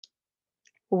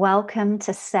Welcome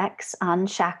to Sex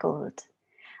Unshackled.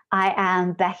 I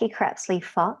am Becky Crepsley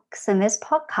Fox, and this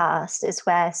podcast is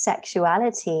where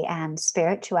sexuality and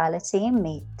spirituality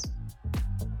meet.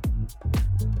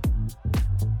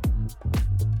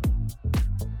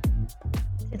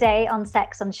 Today on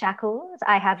Sex Unshackled,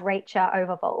 I have Rachel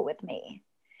Overvol with me.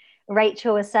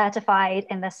 Rachel is certified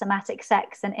in the somatic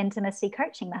sex and intimacy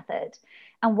coaching method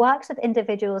and works with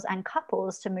individuals and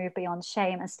couples to move beyond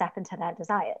shame and step into their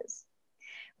desires.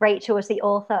 Rachel is the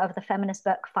author of the feminist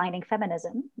book, Finding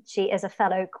Feminism. She is a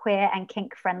fellow queer and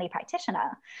kink-friendly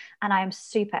practitioner, and I am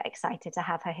super excited to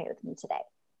have her here with me today.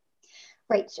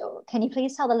 Rachel, can you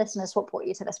please tell the listeners what brought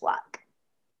you to this work?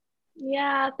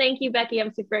 Yeah, thank you, Becky.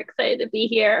 I'm super excited to be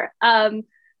here.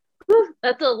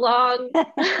 That's a long,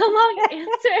 long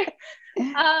answer.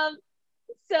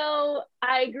 So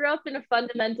I grew up in a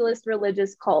fundamentalist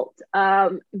religious cult,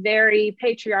 very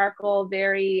patriarchal,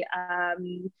 very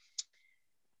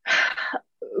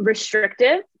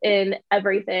restrictive in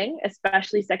everything,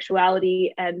 especially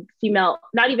sexuality and female,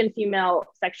 not even female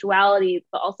sexuality,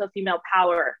 but also female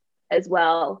power as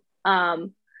well.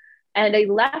 And I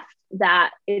left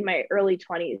that in my early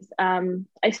 20s.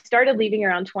 I started leaving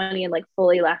around 20 and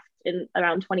fully left in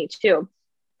around 22.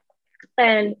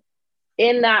 And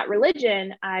in that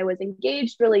religion, I was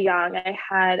engaged really young. I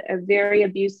had a very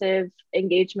abusive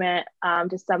engagement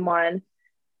to someone,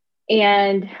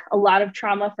 and a lot of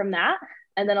trauma from that.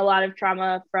 And then a lot of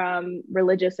trauma from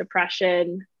religious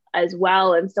oppression as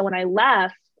well. And so when I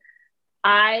left,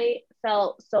 I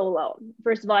felt so alone.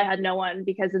 First of all, I had no one,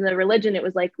 because in the religion, it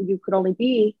was like you could only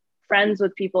be friends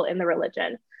with people in the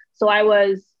religion. So I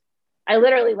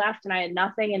literally left and I had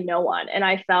nothing and no one. And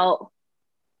I felt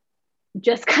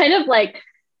just kind of like,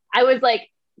 I was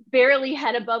barely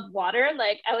head above water.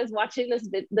 I was watching this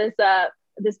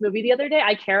movie the other day,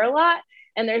 I Care a Lot.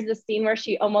 And there's this scene where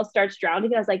she almost starts drowning.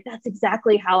 And I was like, that's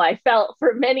exactly how I felt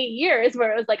for many years,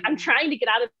 where it was like, I'm trying to get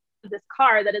out of this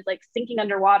car that is sinking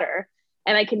underwater.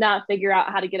 And I could not figure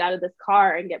out how to get out of this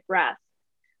car and get breath.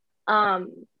 And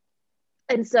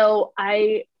so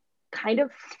I kind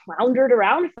of floundered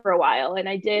around for a while, and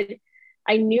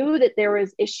I knew that there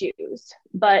was issues,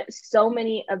 but so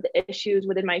many of the issues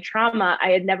within my trauma, I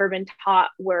had never been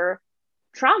taught were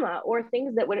trauma or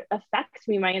things that would affect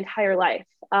me my entire life.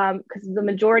 Because the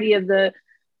majority of the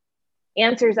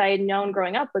answers I had known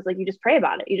growing up was you just pray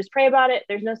about it. You just pray about it.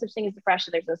 There's no such thing as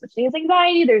depression. There's no such thing as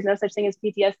anxiety. There's no such thing as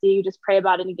PTSD. You just pray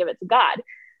about it and give it to God.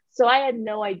 So I had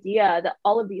no idea that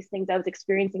all of these things I was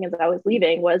experiencing as I was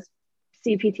leaving was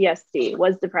CPTSD,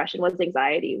 was depression, was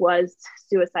anxiety, was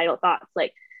suicidal thoughts.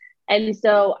 And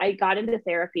so I got into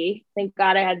therapy. Thank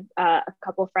God I had a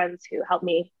couple of friends who helped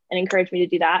me and encouraged me to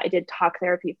do that. I did talk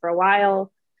therapy for a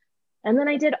while. And then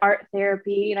I did art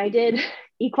therapy, and I did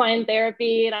equine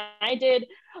therapy, and I did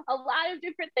a lot of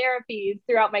different therapies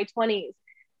throughout my 20s.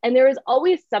 And there was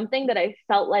always something that I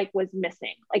felt like was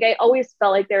missing. I always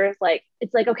felt like there was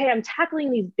it's okay, I'm tackling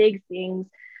these big things.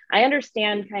 I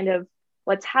understand kind of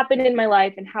what's happened in my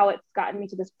life and how it's gotten me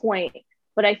to this point,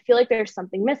 but I feel like there's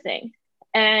something missing.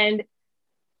 And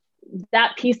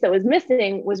that piece that was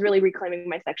missing was really reclaiming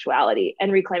my sexuality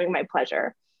and reclaiming my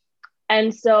pleasure.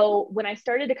 And so when I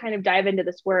started to kind of dive into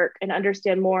this work and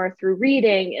understand more through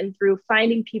reading and through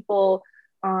finding people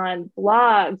on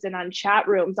blogs and on chat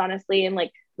rooms, honestly, and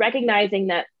recognizing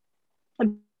that a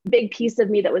big piece of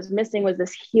me that was missing was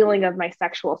this healing of my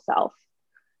sexual self.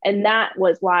 And that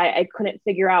was why I couldn't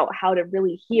figure out how to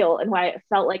really heal, and why it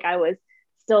felt like I was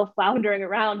still floundering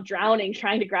around, drowning,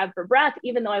 trying to grab for breath,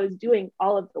 even though I was doing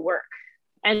all of the work.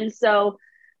 And so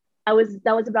I was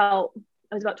about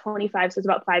 25, so it's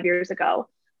about 5 years ago.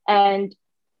 And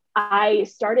I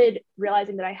started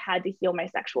realizing that I had to heal my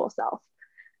sexual self.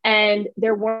 And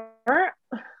there weren't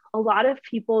a lot of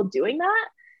people doing that.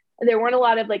 There weren't a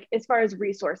lot of as far as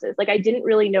resources, I didn't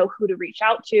really know who to reach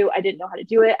out to. I didn't know how to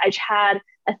do it. I had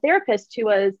a therapist who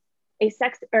was a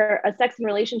sex and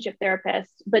relationship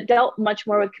therapist, but dealt much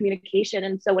more with communication.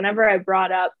 And so whenever I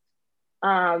brought up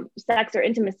sex or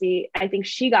intimacy, I think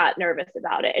she got nervous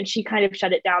about it, and she kind of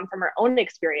shut it down from her own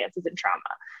experiences in trauma.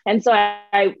 And so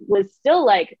I was still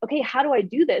okay, how do I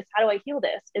do this? How do I heal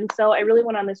this? And so I really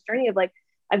went on this journey of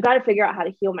I've got to figure out how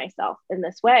to heal myself in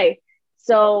this way.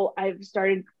 So I've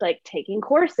started taking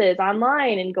courses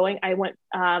online and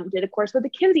did a course with the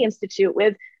Kinsey Institute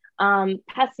with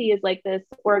PESI, is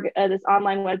this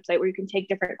online website where you can take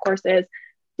different courses.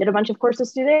 Did a bunch of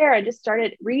courses through there. I just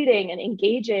started reading and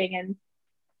engaging. And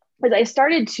as I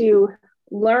started to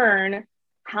learn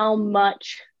how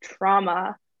much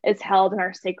trauma is held in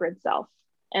our sacred self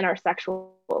and our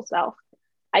sexual self,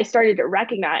 I started to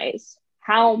recognize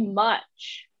how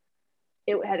much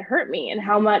it had hurt me and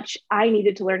how much I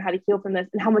needed to learn how to heal from this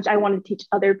and how much I wanted to teach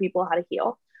other people how to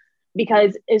heal.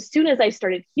 Because as soon as I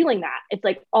started healing that, it's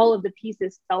like all of the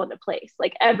pieces fell into place.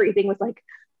 Like everything was like,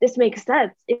 this makes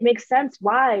sense. It makes sense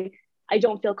why I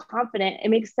don't feel confident. It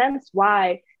makes sense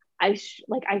why I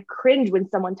cringe when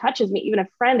someone touches me, even a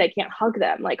friend, I can't hug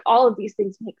them. Like all of these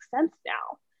things make sense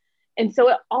now. And so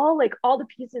it all like all the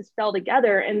pieces fell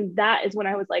together. And that is when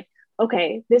I was like,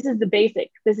 okay, this is the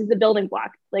basic, this is the building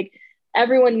block. Like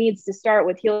everyone needs to start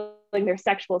with healing their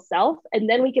sexual self, and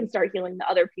then we can start healing the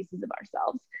other pieces of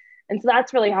ourselves. And so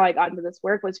that's really how I got into this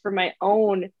work, was for my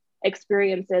own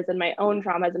experiences and my own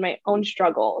traumas and my own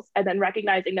struggles. And then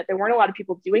recognizing that there weren't a lot of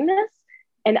people doing this.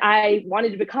 And I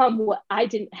wanted to become what I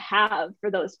didn't have for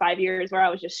those 5 years where I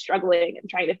was just struggling and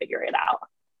trying to figure it out.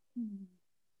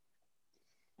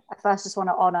 I first just want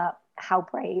to honor how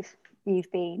brave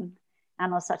you've been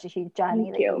and on such a huge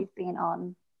journey you've been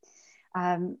on.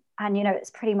 And, you know,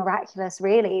 it's pretty miraculous,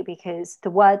 really, because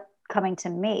the word coming to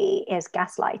me is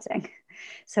gaslighting.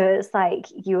 So it's like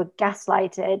you were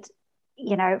gaslighted,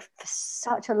 you know, for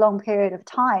such a long period of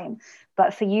time.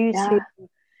 But for you to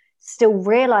still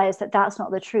realize that that's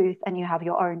not the truth, and you have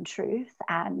your own truth,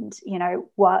 and, you know,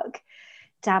 work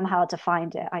damn hard to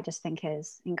find it, I just think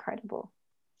is incredible.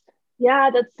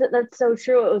 Yeah, that's so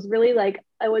true. It was really like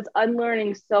I was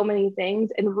unlearning so many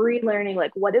things and relearning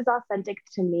like what is authentic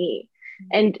to me,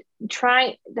 and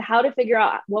trying how to figure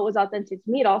out what was authentic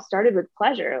to me. It all started with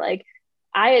pleasure. Like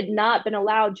I had not been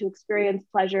allowed to experience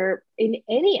pleasure in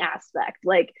any aspect.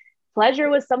 Like pleasure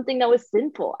was something that was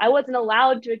sinful. I wasn't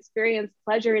allowed to experience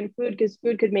pleasure in food because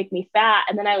food could make me fat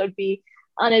and then I would be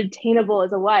unobtainable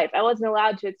as a wife. I wasn't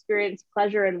allowed to experience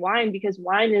pleasure in wine because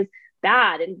wine is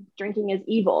bad and drinking is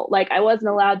evil. Like I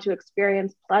wasn't allowed to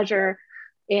experience pleasure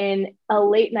in a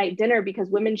late night dinner because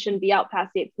women shouldn't be out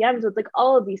past 8 p.m. So it's like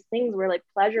all of these things where like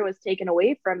pleasure was taken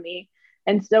away from me.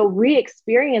 And so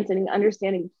re-experiencing and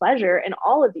understanding pleasure in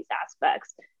all of these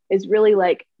aspects is really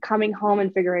like coming home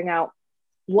and figuring out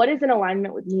what is in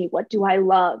alignment with me? What do I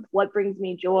love? What brings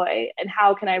me joy? And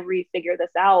how can I refigure this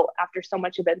out after so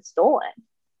much had been stolen?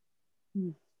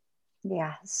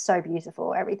 Yeah, so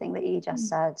beautiful, everything that you just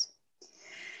said.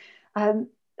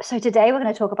 So today we're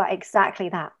going to talk about exactly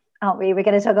that, aren't we? We're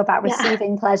going to talk about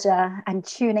receiving pleasure and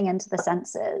tuning into the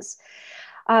senses.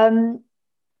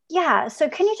 So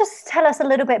can you just tell us a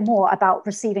little bit more about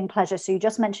receiving pleasure? So you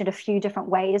just mentioned a few different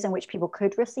ways in which people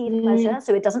could receive pleasure.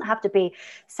 So it doesn't have to be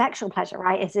sexual pleasure,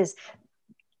 right? It is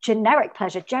generic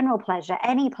pleasure, general pleasure,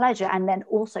 any pleasure, and then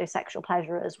also sexual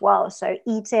pleasure as well. So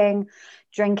eating,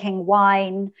 drinking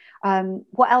wine,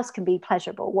 what else can be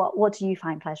pleasurable? What do you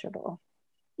find pleasurable?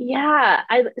 Yeah.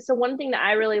 So one thing that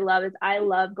I really love is I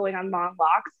love going on long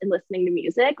walks and listening to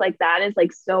music. Like that is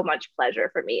like so much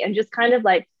pleasure for me, and just kind of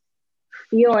like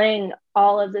feeling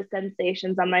all of the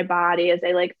sensations on my body as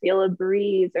I like feel a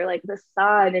breeze or like the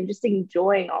sun, and just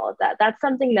enjoying all of that. That's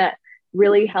something that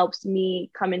really helps me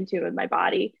come in tune with my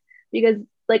body, because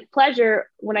like pleasure,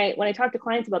 when I talk to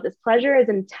clients about this, pleasure is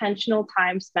intentional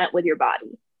time spent with your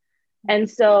body. And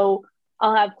so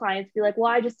I'll have clients be like,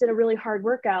 well, I just did a really hard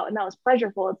workout and that was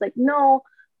pleasurable. It's like, no,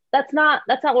 that's not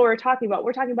what we're talking about.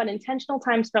 We're talking about intentional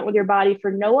time spent with your body for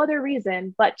no other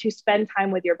reason but to spend time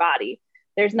with your body.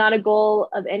 There's not a goal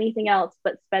of anything else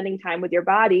but spending time with your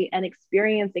body and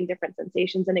experiencing different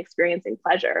sensations and experiencing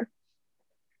pleasure.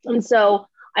 And so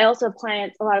I also have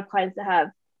a lot of clients that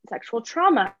have sexual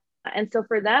trauma. And so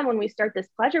for them, when we start this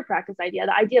pleasure practice idea,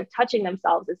 the idea of touching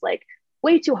themselves is like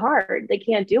way too hard. They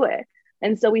can't do it.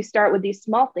 And so we start with these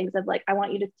small things of like, I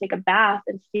want you to take a bath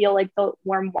and feel like the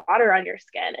warm water on your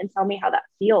skin and tell me how that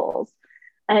feels.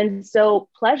 And so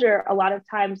pleasure, a lot of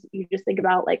times you just think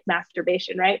about like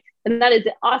masturbation, right? And that is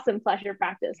an awesome pleasure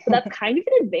practice, but that's kind of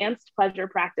an advanced pleasure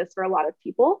practice for a lot of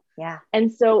people. Yeah.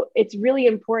 And so it's really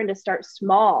important to start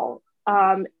small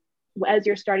as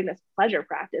you're starting this pleasure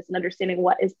practice and understanding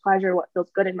what is pleasure, what feels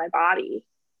good in my body.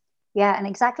 Yeah. And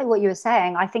exactly what you were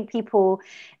saying. I think people,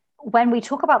 when we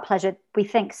talk about pleasure, we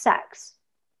think sex.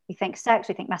 We think sex,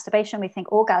 we think masturbation, we think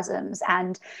orgasms.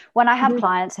 And when I have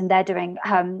clients and they're doing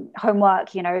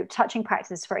homework, you know, touching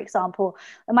practice, for example,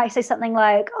 they might say something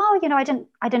like, oh, you know,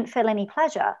 I didn't feel any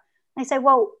pleasure. And I say,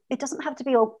 well, it doesn't have to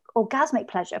be orgasmic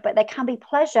pleasure, but there can be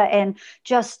pleasure in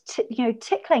just,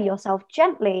 tickling yourself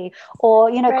gently, or,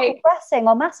 caressing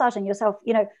or massaging yourself,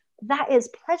 that is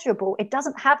pleasurable. It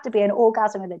doesn't have to be an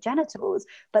orgasm with the genitals,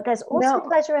 but there's also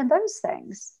pleasure in those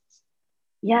things.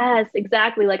 Yes,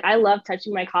 exactly. Like I love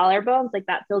touching my collarbones. Like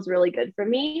that feels really good for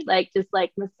me. Like just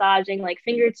like massaging like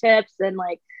fingertips, and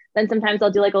like then sometimes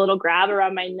I'll do like a little grab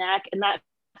around my neck, and that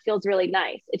feels really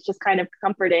nice. It's just kind of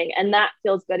comforting, and that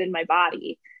feels good in my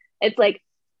body. It's like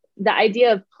the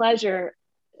idea of pleasure.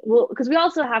 Well, because we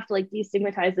also have to like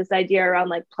destigmatize this idea around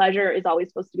like pleasure is always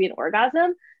supposed to be an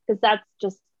orgasm, because that's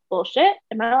just bullshit.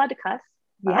 Am I allowed to cuss?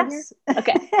 Yes.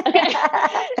 Okay.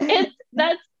 Okay.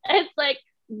 It's like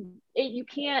you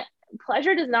can't,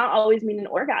 pleasure does not always mean an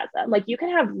orgasm. Like you can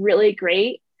have really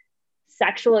great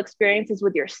sexual experiences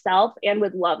with yourself and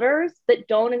with lovers that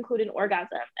don't include an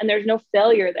orgasm, and there's no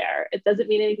failure there. It doesn't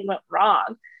mean anything went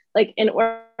wrong. Like an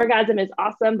orgasm is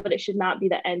awesome, but it should not be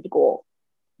the end goal.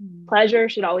 Pleasure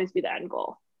should always be the end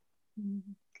goal.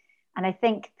 And I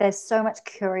think there's so much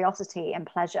curiosity and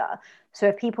pleasure. So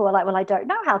if people are like, well, I don't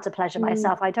know how to pleasure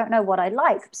myself, I don't know what I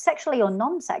like, sexually or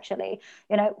non-sexually,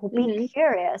 you know, be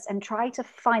curious and try to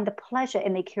find the pleasure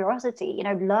in the curiosity. You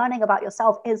know, learning about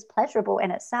yourself is pleasurable in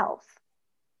itself.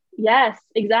 Yes,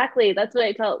 exactly. That's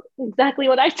what exactly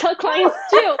what I tell clients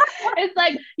too. It's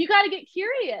like, you got to get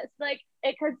curious. Like,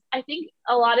 because I think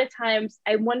a lot of times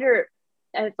I wonder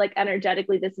if like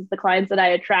energetically, this is the clients that I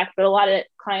attract, but a lot of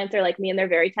clients are like me and they're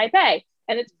very type A.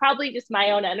 And it's probably just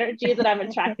my own energy that I'm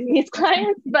attracting these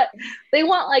clients, but they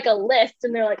want like a list,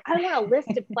 and they're like, I want a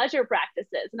list of pleasure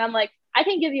practices. And I'm like, I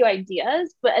can give you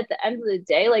ideas, but at the end of the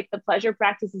day, like the pleasure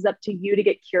practice is up to you to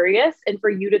get curious and for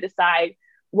you to decide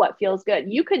what feels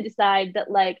good. You could decide that,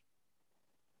 like,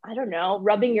 I don't know,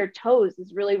 rubbing your toes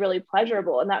is really, really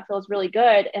pleasurable and that feels really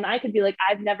good. And I could be like,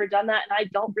 I've never done that and I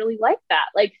don't really like that.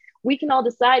 Like, we can all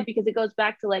decide, because it goes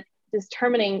back to like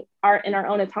determining in our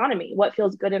own autonomy, what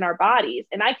feels good in our bodies.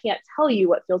 And I can't tell you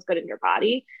what feels good in your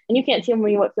body, and you can't tell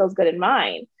me what feels good in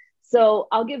mine. So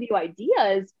I'll give you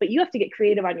ideas, but you have to get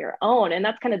creative on your own. And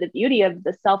that's kind of the beauty of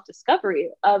the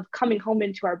self-discovery of coming home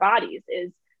into our bodies,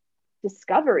 is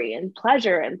discovery and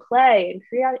pleasure and play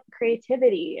and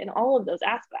creativity and all of those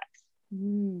aspects.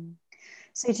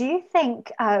 So do you think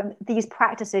these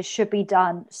practices should be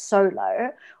done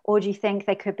solo, or do you think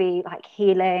they could be like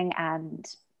healing and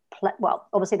well,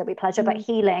 obviously there'll be pleasure, but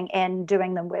healing in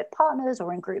doing them with partners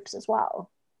or in groups as well?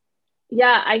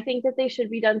 Yeah, I think that they should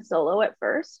be done solo at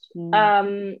first,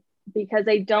 because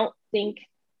I don't think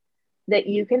that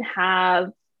you can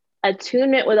have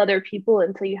attunement with other people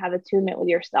until you have attunement with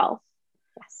yourself.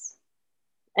 Yes.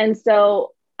 And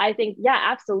so I think, yeah,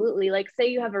 absolutely. Like, say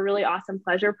you have a really awesome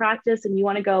pleasure practice and you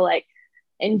want to go like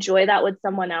enjoy that with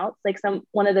someone else. Like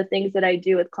one of the things that I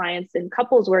do with clients in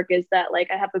couples work is that like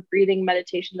I have a breathing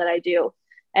meditation that I do,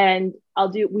 and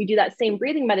we do that same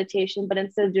breathing meditation, but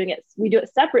instead of doing it, we do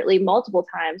it separately multiple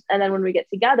times. And then when we get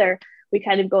together, we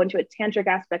kind of go into a tantric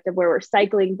aspect of where we're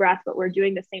cycling breath, but we're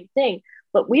doing the same thing.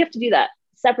 But we have to do that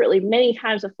separately many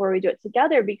times before we do it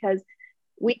together, because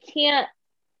we can't,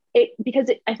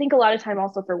 I think a lot of time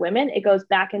also for women, it goes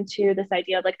back into this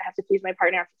idea of like, I have to please my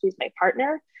partner, I have to please my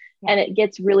partner. Yeah. And it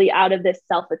gets really out of this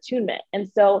self-attunement. And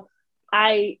so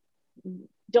I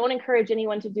don't encourage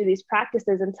anyone to do these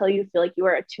practices until you feel like you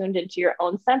are attuned into your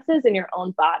own senses and your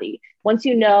own body. Once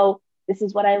you know, this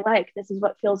is what I like, this is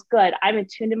what feels good, I'm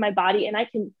attuned in my body, and I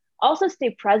can also stay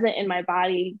present in my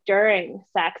body during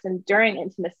sex and during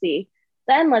intimacy,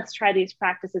 then let's try these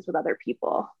practices with other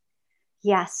people.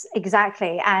 Yes,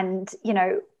 exactly. And, you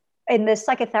know, in the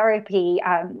psychotherapy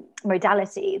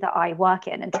modality that I work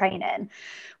in and train in,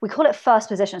 we call it first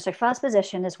position. So first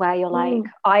position is where you're like,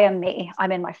 I am me.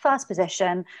 I'm in my first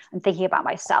position. I'm thinking about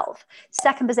myself.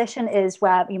 Second position is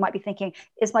where you might be thinking,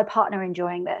 is my partner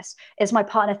enjoying this? Is my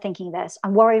partner thinking this?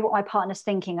 I'm worried what my partner's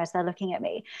thinking as they're looking at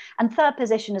me. And third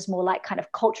position is more like kind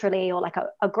of culturally or like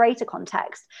a greater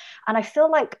context. And I feel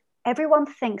like everyone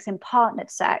thinks in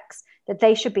partnered sex that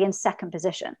they should be in second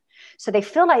position. So they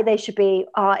feel like they should be,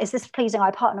 is this pleasing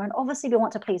our partner? And obviously we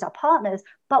want to please our partners,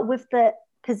 but with the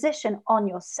position on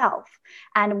yourself.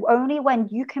 And only when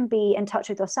you can be in touch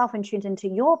with yourself and tuned into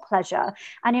your pleasure.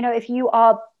 And, you know, if you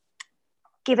are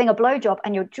giving a blowjob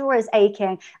and your jaw is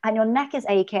aching and your neck is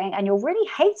aching and you're really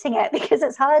hating it because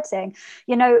it's hurting,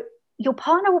 you know, your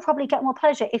partner will probably get more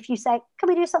pleasure if you say, can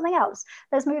we do something else?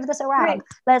 Let's move this around. Right.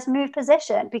 Let's move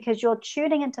position, because you're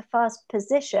tuning into first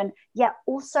position, yet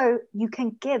also you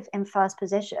can give in first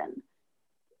position.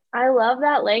 I love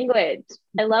that language.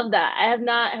 I love that. I have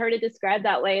not heard it described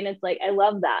that way. And it's like, I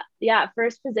love that. Yeah,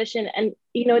 first position. And,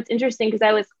 you know, it's interesting because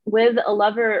I was with a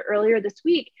lover earlier this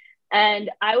week,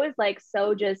 and I was like,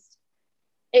 so just,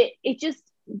 it just,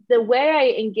 the way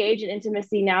I engage in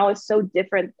intimacy now is so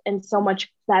different and so much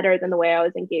better than the way I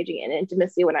was engaging in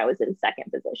intimacy when I was in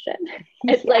second position.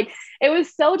 It's like, it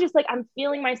was so just like, I'm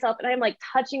feeling myself and I'm like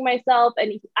touching myself,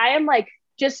 and I am like,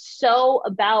 just so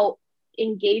about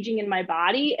engaging in my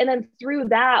body. And then through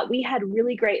that, we had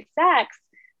really great sex,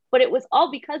 but it was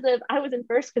all because of, I was in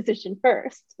first position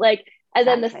first, like, and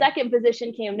then the second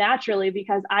position came naturally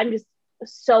because I'm just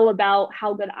so about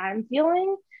how good I'm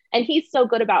feeling, and he's so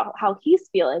good about how he's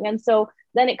feeling. And so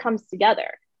then it comes together.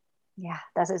 Yeah,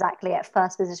 that's exactly it.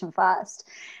 First position first.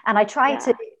 And I try Yeah.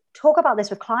 to talk about this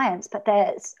with clients, but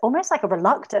there's almost like a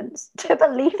reluctance to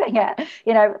believing it.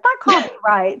 That can't be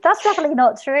right. That's definitely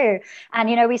not true.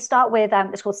 And we start with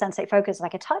it's called Sensate Focus,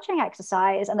 like a touching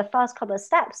exercise. And the first couple of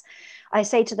steps, I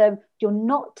say to them, you're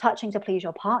not touching to please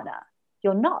your partner.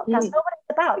 You're not. That's not what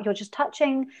it's about. You're just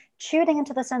touching, tuning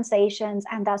into the sensations,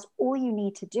 and that's all you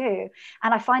need to do.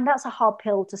 And I find that's a hard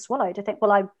pill to swallow, to think,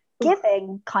 well, I'm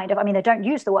giving kind of, I mean, I don't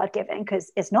use the word giving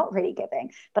because it's not really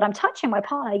giving, but I'm touching my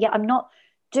partner, yet I'm not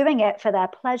doing it for their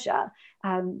pleasure.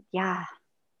 Yeah.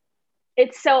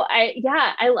 It's so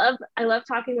I love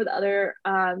talking with other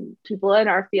people in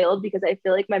our field, because I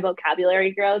feel like my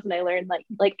vocabulary grows, and I learn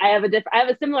like I have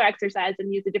a similar exercise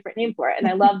and use a different name for it, and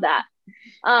I love that.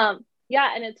 Yeah,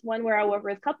 and it's one where I work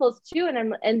with couples too,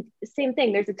 and same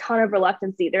thing. There's a ton of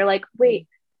reluctancy. They're like, wait,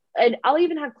 and I'll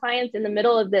even have clients in the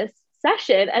middle of this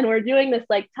session, and we're doing this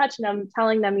like touch, and I'm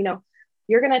telling them,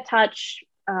 you're gonna touch,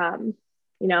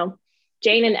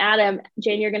 Jane and Adam.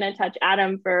 Jane, you're gonna touch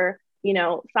Adam for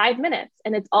 5 minutes,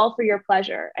 and it's all for your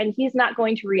pleasure. And he's not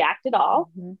going to react at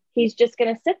all. Mm-hmm. He's just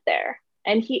going to sit there,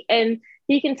 and he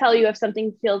can tell you if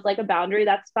something feels like a boundary,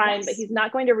 that's fine. Yes. But he's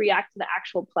not going to react to the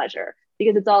actual pleasure,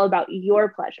 because it's all about your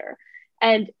pleasure.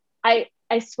 And I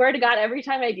swear to God, every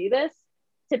time I do this,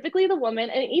 typically the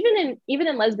woman, and even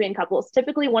in lesbian couples,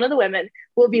 typically one of the women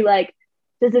will be like,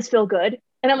 does this feel good?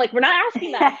 And I'm like, we're not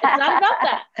asking that. It's not about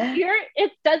that.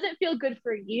 It doesn't feel good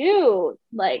for you.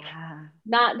 Like,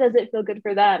 not does it feel good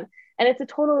for them. And it's a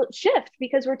total shift,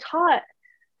 because we're taught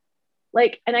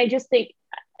and I just think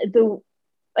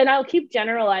and I'll keep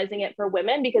generalizing it for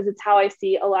women, because it's how I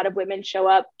see a lot of women show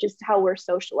up, just how we're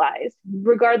socialized,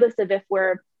 regardless of if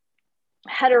we're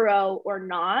hetero or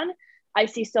non. I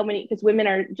see so many, because women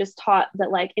are just taught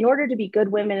that in order to be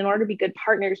good women, in order to be good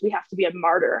partners, we have to be a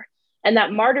martyr. And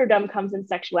that martyrdom comes in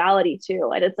sexuality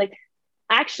too. And it's like,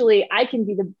 actually, I can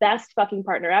be the best fucking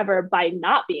partner ever by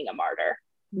not being a martyr.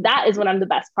 That is when I'm the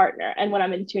best partner, and when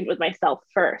I'm in tune with myself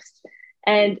first.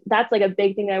 And that's a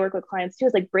big thing that I work with clients too,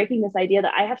 is breaking this idea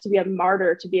that I have to be a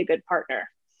martyr to be a good partner.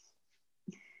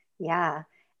 Yeah.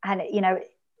 And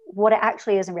what it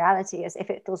actually is in reality is, if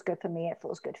it feels good for me, it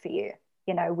feels good for you.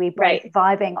 We both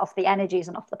vibing off the energies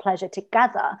and off the pleasure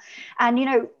together.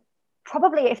 And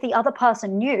probably if the other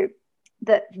person knew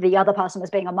that the other person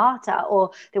was being a martyr, or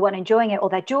they weren't enjoying it, or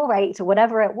their jaw rate, or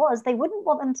whatever it was, they wouldn't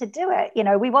want them to do it.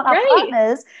 We want our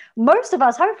partners, most of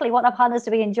us hopefully want our partners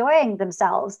to be enjoying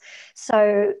themselves.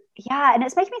 So yeah, and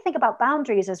it's making me think about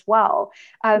boundaries as well,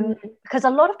 because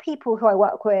a lot of people who I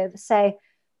work with say,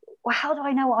 well, how do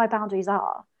I know what my boundaries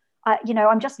are?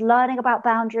 I'm just learning about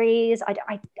boundaries.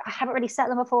 I haven't really set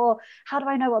them before. How do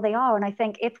I know what they are? And I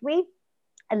think if we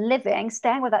are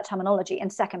staying with that terminology in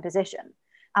second position,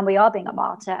 and we are being a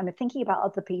martyr, and we're thinking about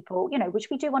other people, which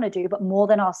we do want to do, but more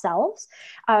than ourselves,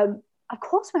 of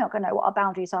course we're not going to know what our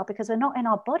boundaries are, because we're not in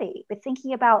our body. We're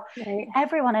thinking about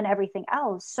everyone and everything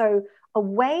else. So a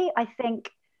way, I think,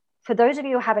 for those of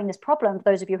you who are having this problem, for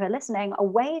those of you who are listening, a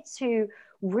way to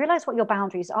realize what your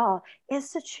boundaries are is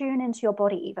to tune into your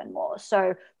body even more.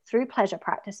 So through pleasure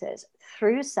practices,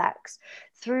 through sex,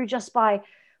 through just by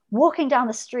walking down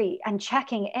the street and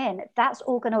checking in, that's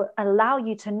all going to allow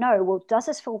you to know, well, does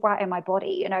this feel right in my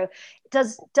body?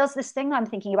 Does this thing I'm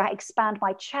thinking about expand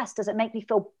my chest? Does it make me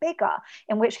feel bigger?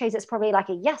 In which case it's probably like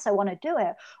a yes, I want to do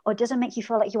it. Or does it make you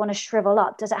feel like you want to shrivel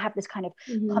up? Does it have this kind of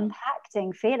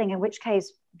compacting feeling? In which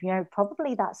case,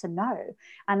 probably that's a no.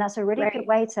 And that's a really good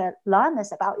way to learn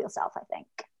this about yourself, I think.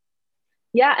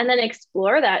 Yeah. And then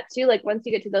explore that too. Once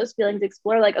you get to those feelings,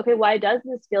 explore okay, why does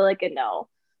this feel like a no?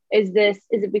 Is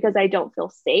it because I don't feel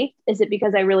safe? Is it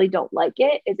because I really don't like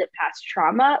it? Is it past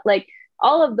trauma?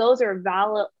 All of those are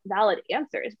valid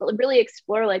answers, but really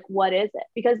explore what is it?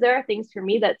 Because there are things for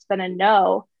me that's been a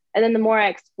no. And then the more I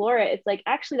explore it, it's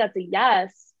actually that's a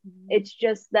yes. Mm-hmm. It's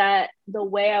just that the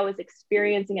way I was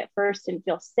experiencing it first didn't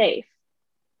feel safe.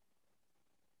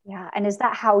 Yeah. And is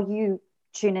that how you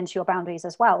tune into your boundaries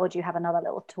as well? Or do you have another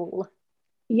little tool?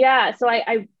 Yeah. So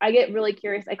I get really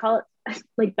curious. I call it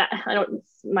it's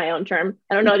my own term.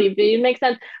 I don't know if it makes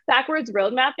sense. Backwards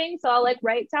road mapping. So I'll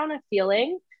write down a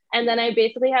feeling, and then I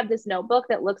basically have this notebook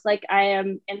that looks like I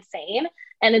am insane.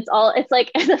 And it's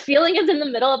the feeling is in the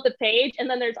middle of the page. And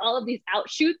then there's all of these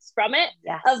outshoots from it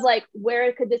of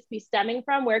where could this be stemming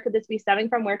from? Where could this be stemming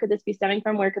from? Where could this be stemming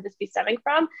from? Where could this be stemming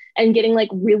from? And getting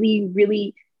really,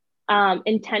 really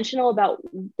intentional about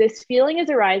this feeling is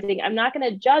arising. I'm not going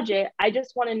to judge it. I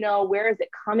just want to know, where is it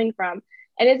coming from?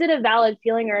 And is it a valid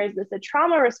feeling, or is this a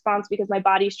trauma response because my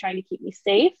body's trying to keep me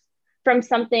safe from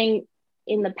something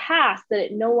in the past that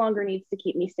it no longer needs to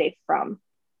keep me safe from?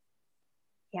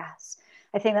 Yes.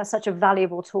 I think that's such a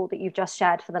valuable tool that you've just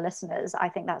shared for the listeners. I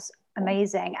think that's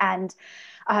amazing. And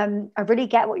I really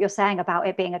get what you're saying about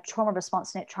it being a trauma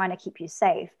response and it trying to keep you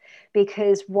safe,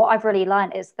 because what I've really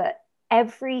learned is that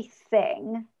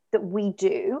everything that we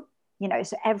do, you know,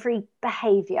 so every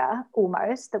behavior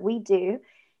almost that we do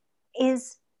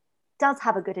does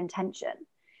have a good intention.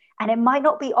 And it might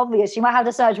not be obvious. You might have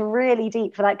to search really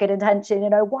deep for that good intention.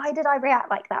 You know, why did I react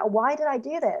like that? Why did I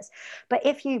do this? But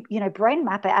if you, you know, brain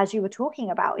map it as you were talking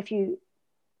about, if you,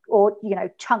 or, you know,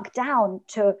 chunk down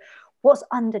to what's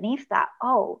underneath that.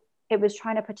 Oh, it was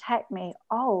trying to protect me.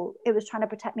 Oh, it was trying to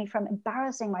protect me from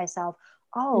embarrassing myself.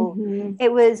 Oh,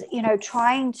 it was, you know,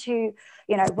 trying to,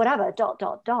 you know, whatever, ...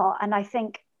 And I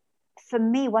think for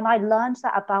me, when I learned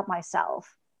that about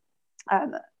myself,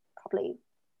 probably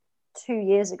 2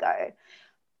 years ago,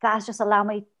 that has just allowed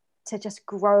me to just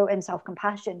grow in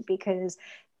self-compassion, because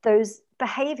those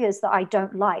behaviors that I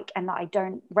don't like and that I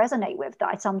don't resonate with, that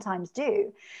I sometimes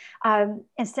do,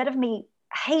 instead of me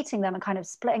hating them and kind of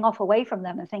splitting off away from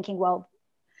them and thinking, well,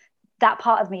 that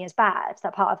part of me is bad,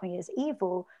 that part of me is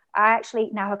evil, I actually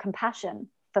now have compassion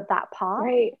for that part.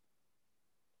 Right.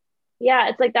 Yeah,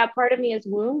 it's like that part of me is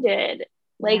wounded.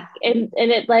 Like, yeah. and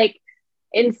it like,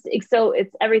 and so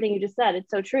it's everything you just said. It's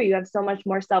so true. You have so much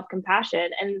more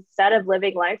self-compassion, and instead of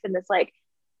living life in this like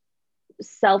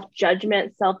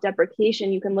self-judgment,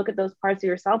 self-deprecation, you can look at those parts of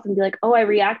yourself and be like, oh, I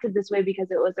reacted this way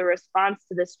because it was a response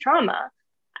to this trauma.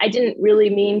 I didn't really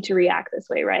mean to react this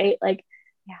way, right? Like,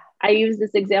 yeah. I use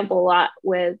this example a lot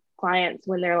with clients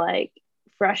when they're like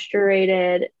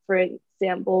frustrated, for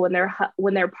example,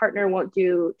 when their partner won't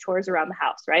do chores around the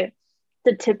house, right?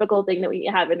 The typical thing that we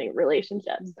have in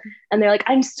relationships. Mm-hmm. And they're like,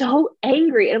 I'm so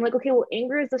angry. And I'm like, okay, well,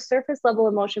 anger is a surface level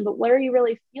emotion, but what are you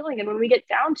really feeling? And when we get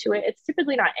down to it, it's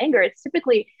typically not anger. It's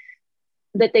typically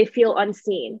that they feel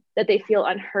unseen, that they feel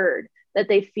unheard, that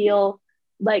they feel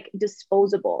like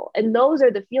disposable. And those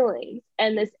are the feelings.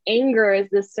 And this anger is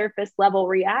this surface level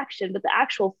reaction, but the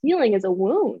actual feeling is a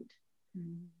wound.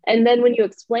 Mm-hmm. And then when you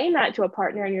explain that to a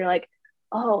partner and you're like,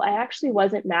 oh, I actually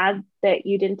wasn't mad that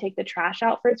you didn't take the trash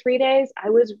out for 3 days.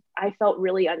 I felt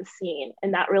really unseen,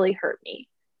 and that really hurt me.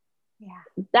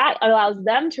 Yeah. That allows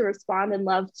them to respond in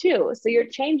love too. So you're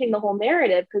changing the whole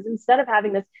narrative, because instead of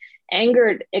having this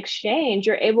angered exchange,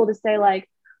 you're able to say like,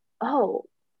 oh,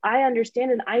 I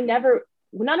understand. And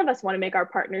none of us want to make our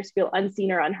partners feel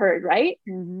unseen or unheard, right?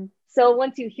 Mm-hmm. So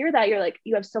once you hear that, you're like,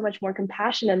 you have so much more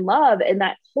compassion and love, and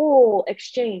that whole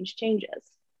exchange changes.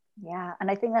 Yeah. And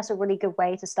I think that's a really good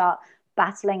way to start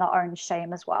battling our own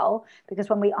shame as well. Because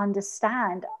when we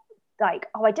understand, like,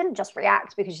 oh, I didn't just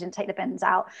react because you didn't take the bins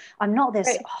out, I'm not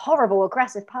this horrible,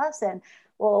 aggressive person.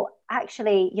 Well,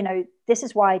 actually, you know, this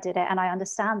is why I did it. And I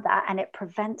understand that. And it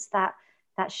prevents that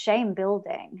shame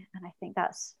building. And I think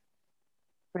that's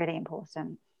really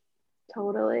important.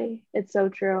 Totally. It's so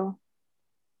true.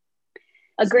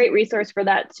 A great resource for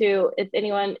that too, if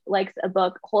anyone likes a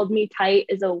book, Hold Me Tight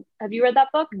have you read that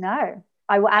book? No,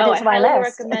 I will add it to my list. I highly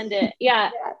recommend it.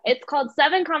 Yeah. Yeah. It's called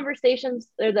 7 Conversations,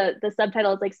 or the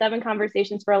subtitle is like 7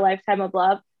 Conversations for a Lifetime of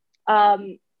Love.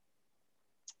 The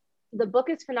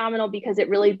book is phenomenal because it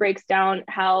really breaks down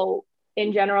how,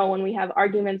 in general, when we have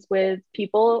arguments with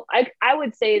people, I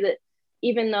would say that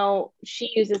even though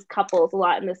she uses couples a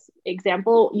lot in this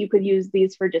example, you could use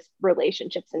these for just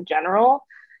relationships in general.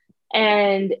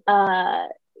 And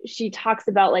she talks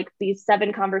about like these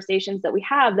 7 conversations that we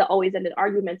have that always end in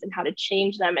arguments, and how to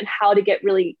change them, and how to get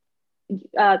really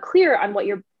clear on what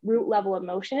your root level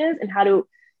emotion is and how to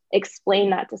explain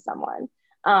that to someone.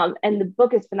 And the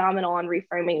book is phenomenal on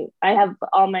reframing. I have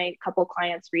all my couple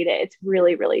clients read it. It's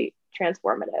really, really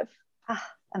transformative.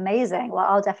 Amazing. Well,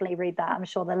 I'll definitely read that. I'm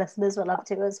sure the listeners will love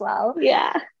to as well.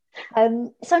 Yeah. So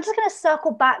I'm just going to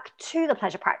circle back to the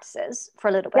pleasure practices for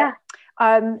a little bit.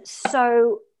 Yeah.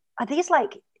 So are these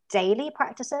like daily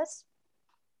practices?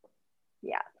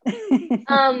 Yeah.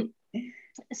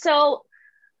 So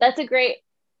that's a great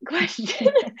question.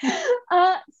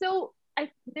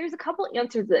 There's a couple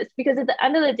answers to this, because at the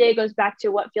end of the day, it goes back to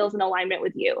what feels in alignment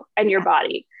with you and your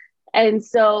body. And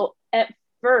so at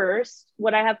first,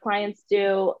 what I have clients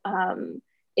do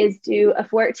is do a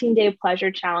 14-day pleasure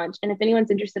challenge. And if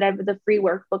anyone's interested, I have the free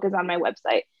workbook is on my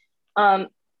website.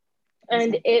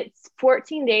 And it's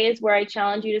 14 days where I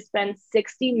challenge you to spend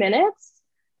 60 minutes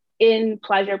in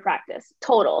pleasure practice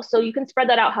total. So you can spread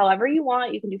that out however you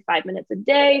want. You can do 5 minutes a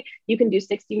day. You can do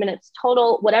 60 minutes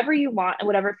total, whatever you want and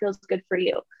whatever feels good for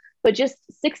you. but just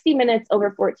 60 minutes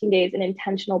over 14 days in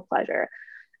intentional pleasure.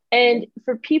 And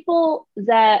for people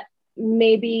that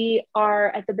maybe are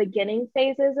at the beginning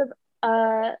phases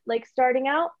of like starting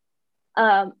out,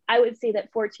 I would say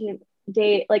that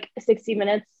 14-day, like 60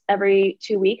 minutes every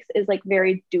 2 weeks is like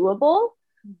very doable.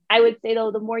 I would say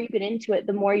though, the more you get into it,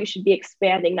 the more you should be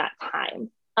expanding that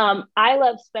time. I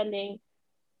love spending,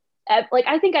 like,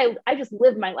 I think I just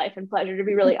live my life in pleasure, to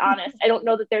be really honest. I don't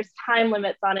know that there's time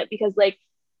limits on it, because like,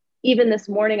 even this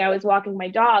morning I was walking my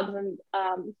dogs, and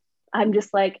I'm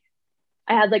just like,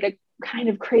 I had like a kind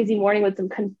of crazy morning with some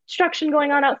construction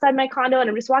going on outside my condo, and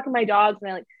I'm just walking my dogs,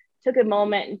 and I like took a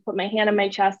moment and put my hand on my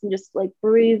chest and just like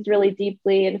breathed really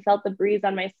deeply and felt the breeze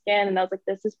on my skin. And I was like,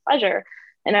 this is pleasure.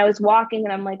 And I was walking,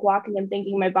 and I'm like walking and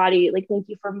thanking my body, like, thank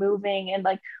you for moving. And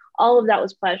like, all of that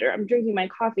was pleasure. I'm drinking my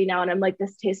coffee now, and I'm like,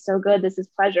 this tastes so good. This is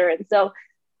pleasure. And so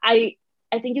I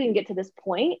think you can get to this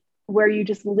point where you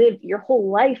just live, your whole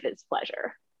life is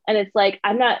pleasure. And it's like,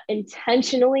 I'm not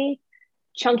intentionally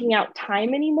chunking out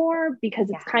time anymore, because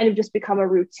it's kind of just become a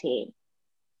routine.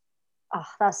 Oh,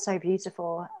 that's so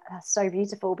beautiful. That's so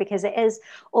beautiful, because it is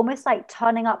almost like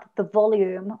turning up the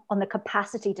volume on the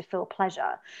capacity to feel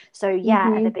pleasure. So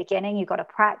yeah, at the beginning, you've got to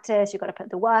practice, you've got to put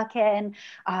the work in.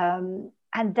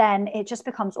 And then it just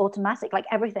becomes automatic, like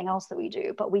everything else that we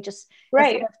do. But we just,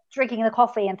 instead of drinking the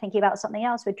coffee and thinking about something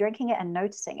else, we're drinking it and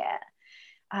noticing it.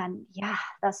 And yeah,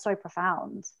 that's so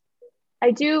profound.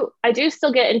 I do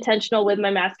still get intentional with my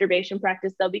masturbation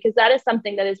practice though, because that is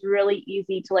something that is really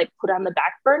easy to like put on the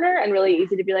back burner, and really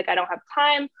easy to be like, I don't have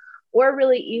time, or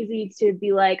really easy to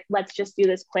be like, let's just do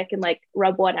this quick and like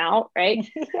rub one out. Right.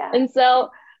 Yeah. And so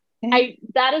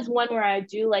that is one where I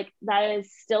do like, that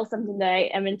is still something that I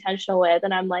am intentional with.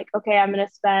 And I'm like, okay,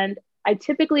 I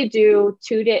typically do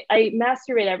 2 days. I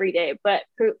masturbate every day, but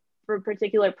for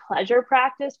particular pleasure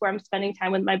practice where I'm spending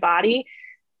time with my body,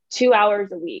 2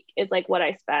 hours a week is like what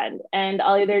I spend. And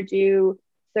I'll either do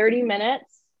 30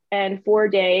 minutes and 4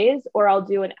 days, or I'll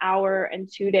do an hour and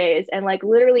 2 days. And like,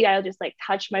 literally, I'll just like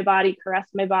touch my body, caress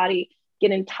my body,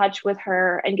 get in touch with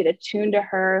her and get attuned to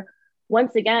her.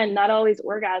 Once again, not always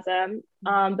orgasm,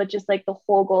 but just like the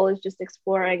whole goal is just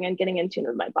exploring and getting in tune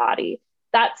with my body.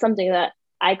 That's something that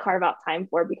I carve out time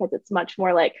for, because it's much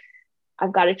more like,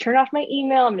 I've got to turn off my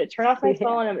email, I'm going to turn off my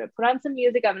phone, I'm going to put on some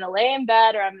music, I'm going to lay in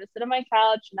bed, or I'm going to sit on my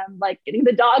couch, and I'm like getting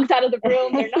the dogs out of the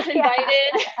room. They're not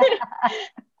invited.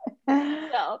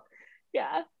 So,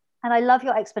 yeah. And I love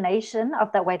your explanation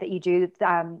of the way that you do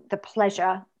the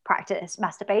pleasure practice,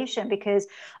 masturbation, because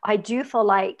I do feel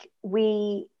like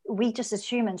we just, as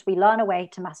humans, we learn a way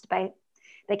to masturbate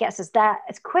that gets us there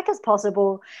as quick as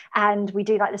possible. And we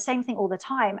do like the same thing all the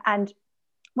time. And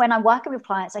when I'm working with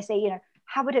clients, I say,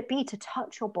 how would it be to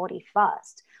touch your body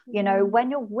first?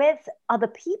 When you're with other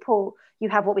people, you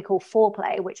have what we call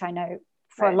foreplay, which I know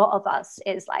for a lot of us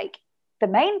is like the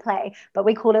main play, but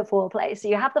we call it foreplay. So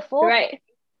you have the foreplay.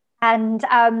 And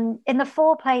in the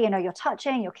foreplay, you're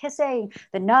touching, you're kissing,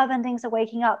 the nerve endings are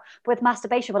waking up. But with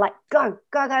masturbation, we're like, go,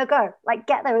 go, go, go. Like,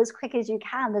 get there as quick as you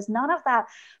can. There's none of that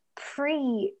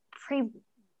pre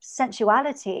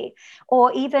sensuality.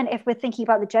 Or even if we're thinking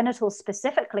about the genitals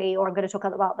specifically, or I'm going to talk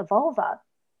about the vulva,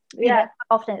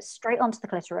 often it's straight onto the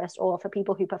clitoris, or for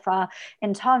people who prefer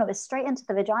internal, it's straight into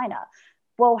the vagina.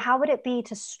 Well, how would it be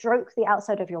to stroke the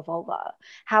outside of your vulva?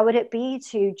 How would it be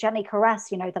to gently caress,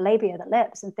 the labia, the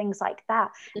lips, and things like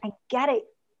that, and get it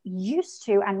used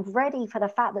to and ready for the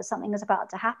fact that something is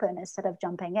about to happen, instead of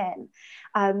jumping in?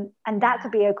 And that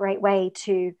could be a great way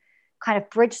to kind of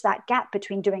bridge that gap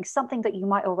between doing something that you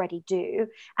might already do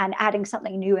and adding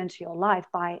something new into your life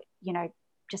by,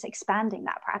 just expanding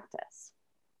that practice.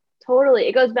 Totally.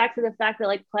 It goes back to the fact that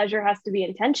like pleasure has to be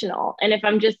intentional. And if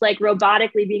I'm just like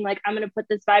robotically being like, I'm going to put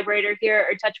this vibrator here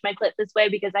or touch my clit this way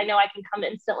because I know I can come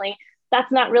instantly,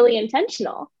 that's not really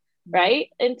intentional, right?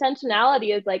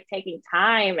 Intentionality is like taking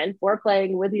time and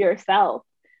foreplaying with yourself.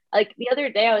 Like the other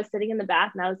day I was sitting in the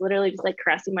bath, and I was literally just like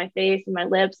caressing my face and my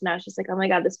lips. And I was just like, oh my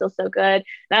God, this feels so good.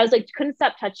 And I was like, couldn't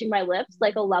stop touching my lips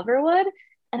like a lover would.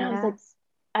 And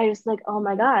I was like, oh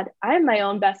my God, I'm my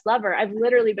own best lover. I've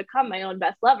literally become my own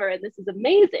best lover. And this is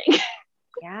amazing.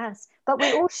 Yes. But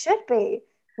we all should be.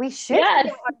 We should be our own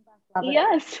best lovers.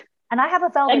 Yes. And I have a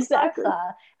velvet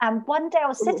sofa. And one day I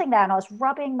was sitting there and I was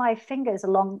rubbing my fingers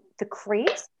along the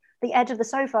crease, the edge of the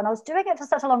sofa. And I was doing it for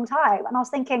such a long time. And I was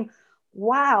thinking,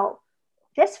 wow,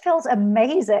 this feels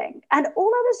amazing. And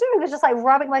all I was doing was just like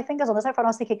rubbing my fingers on the sofa. And I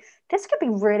was thinking, this could be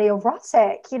really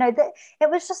erotic. It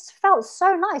was just felt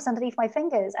so nice underneath my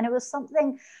fingers. And it was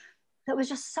something that was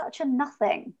just such a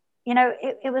nothing.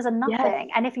 It was a nothing. Yes.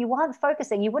 And if you weren't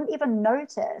focusing, you wouldn't even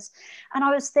notice. And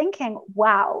I was thinking,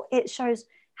 wow, it shows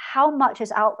how much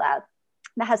is out there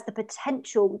that has the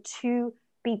potential to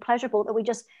be pleasurable that we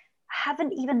just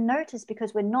haven't even noticed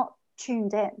because we're not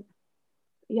tuned in.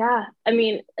 Yeah, I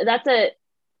mean, that's a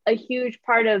huge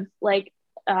part of like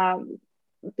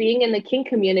being in the kink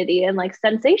community and like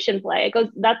sensation play. It goes,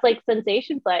 that's like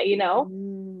sensation play, you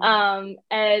know.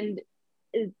 And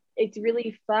it's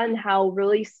really fun how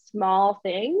really small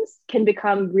things can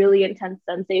become really intense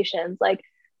sensations, like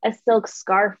a silk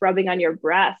scarf rubbing on your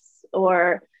breasts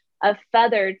or a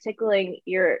feather tickling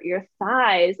your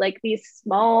thighs. Like these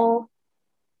small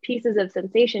pieces of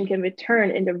sensation can be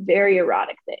turned into very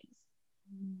erotic things.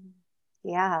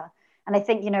 Yeah. And I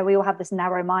think, we all have this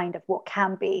narrow mind of what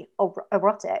can be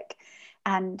erotic.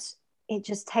 And it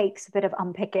just takes a bit of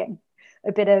unpicking,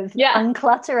 a bit of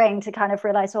uncluttering to kind of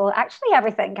realize, well, actually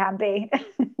everything can be.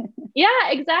 Yeah,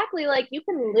 exactly. Like you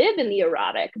can live in the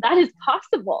erotic. That is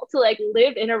possible, to like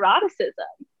live in eroticism.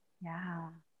 Yeah.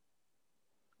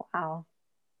 Wow.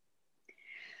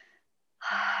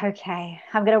 Okay.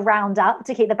 I'm going to round up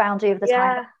to keep the boundary of the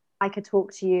time I could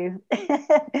talk to you.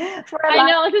 I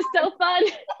know, this is so fun.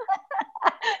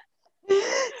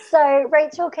 So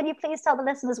Rachel, can you please tell the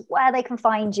listeners where they can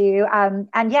find you, and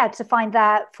to find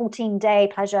that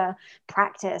 14-day pleasure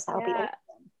practice? That would be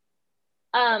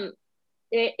awesome.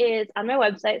 It is on my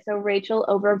website, so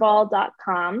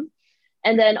racheloverval.com.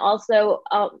 And then also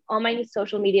all my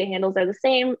social media handles are the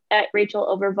same at Rachel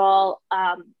Overval.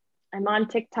 I'm on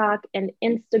TikTok and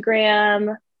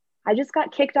Instagram. I just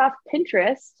got kicked off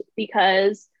Pinterest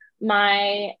because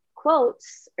my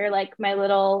quotes, or like my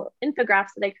little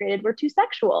infographics that I created, were too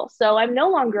sexual. So I'm no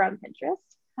longer on Pinterest.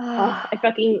 I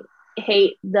fucking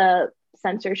hate the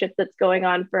censorship that's going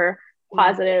on for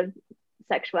positive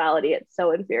sexuality. It's so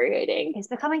infuriating. It's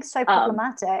becoming so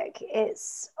problematic.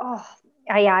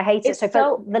 I hate it. So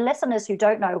for the listeners who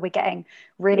don't know, we're getting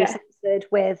really censored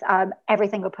with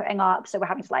everything we're putting up. So we're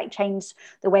having to like change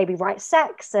the way we write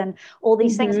sex and all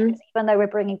these things. Even though we're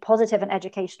bringing positive and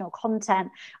educational content,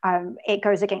 it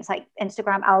goes against like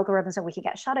Instagram algorithms, and we can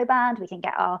get shadow banned, we can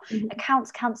get our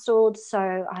accounts cancelled.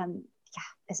 So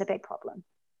it's a big problem.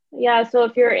 Yeah, so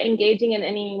if you're engaging in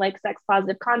any like sex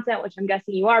positive content, which I'm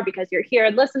guessing you are because you're here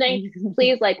and listening,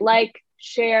 please like,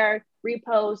 share,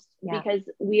 repost, because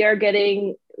we are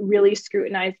getting really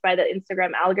scrutinized by the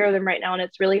Instagram algorithm right now. And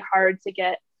it's really hard to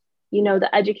get, the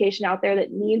education out there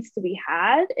that needs to be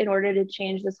had in order to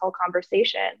change this whole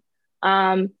conversation.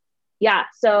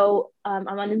 So I'm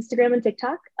on Instagram and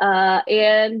TikTok,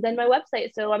 and then my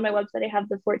website. So on my website, I have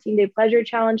the 14-day pleasure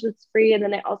challenge that's free. And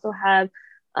then I also have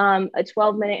a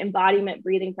 12-minute embodiment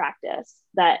breathing practice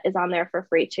that is on there for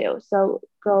free too. So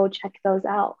go check those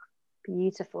out.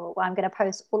 Beautiful. Well, I'm going to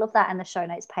post all of that in the show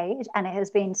notes page, and it has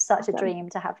been such a dream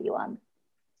to have you on.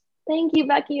 Thank you,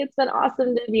 Becky. It's been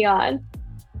awesome to be on.